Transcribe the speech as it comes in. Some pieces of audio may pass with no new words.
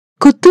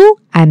Kitu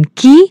and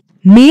Ki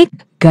make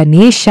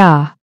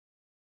Ganesha.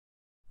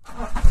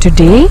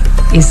 Today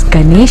is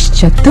Ganesh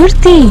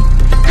Chaturthi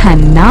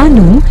and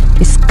Nanu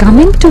is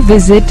coming to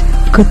visit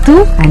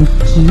Kitu and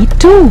Ki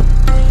too.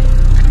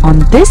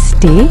 On this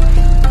day,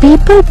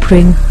 people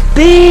bring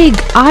big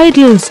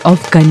idols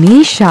of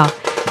Ganesha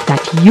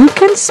that you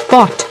can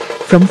spot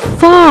from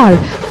far,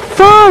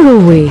 far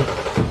away.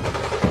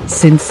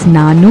 Since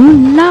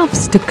Nanu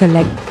loves to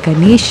collect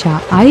Ganesha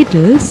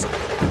idols,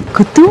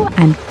 Kitu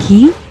and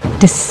Ki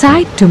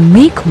decide to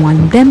make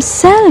one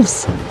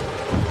themselves.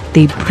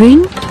 They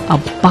bring a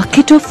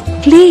bucket of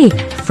clay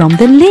from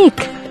the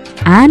lake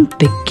and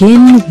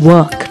begin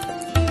work.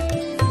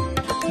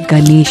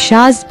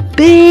 Ganesha's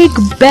big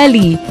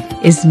belly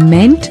is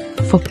meant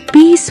for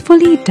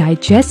peacefully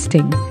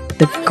digesting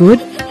the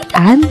good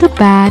and the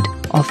bad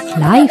of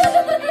life.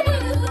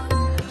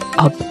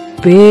 A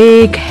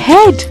big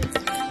head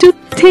to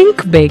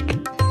think big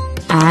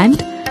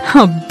and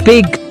a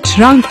big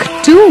trunk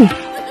too.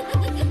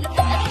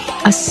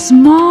 A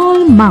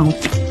small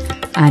mouth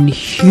and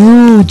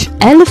huge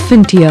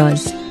elephant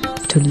ears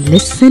to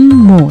listen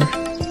more.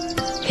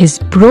 His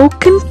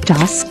broken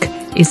tusk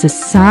is a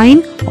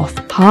sign of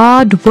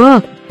hard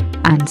work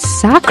and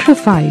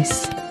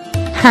sacrifice.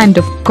 And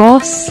of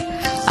course,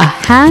 a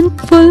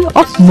handful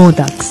of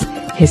modaks,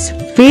 his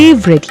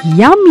favorite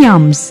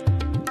yum-yums.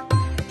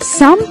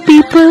 Some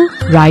people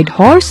ride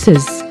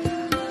horses,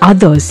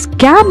 others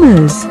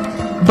camels,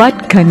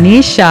 but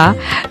Ganesha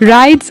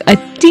rides a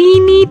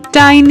teeny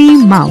tiny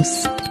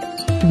mouse.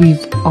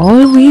 We've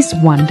always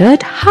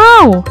wondered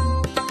how.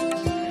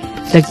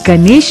 The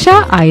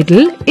Ganesha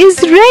idol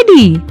is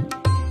ready.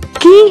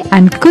 Ki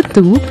and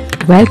Kitu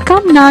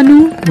welcome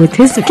Nanu with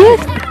his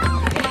gift.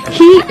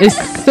 He is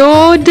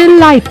so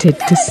delighted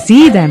to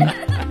see them.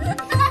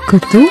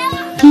 Kitu,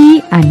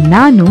 Ki and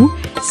Nanu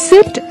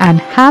sit and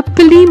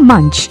happily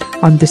munch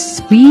on the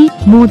sweet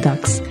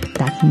modaks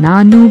that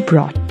Nanu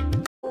brought.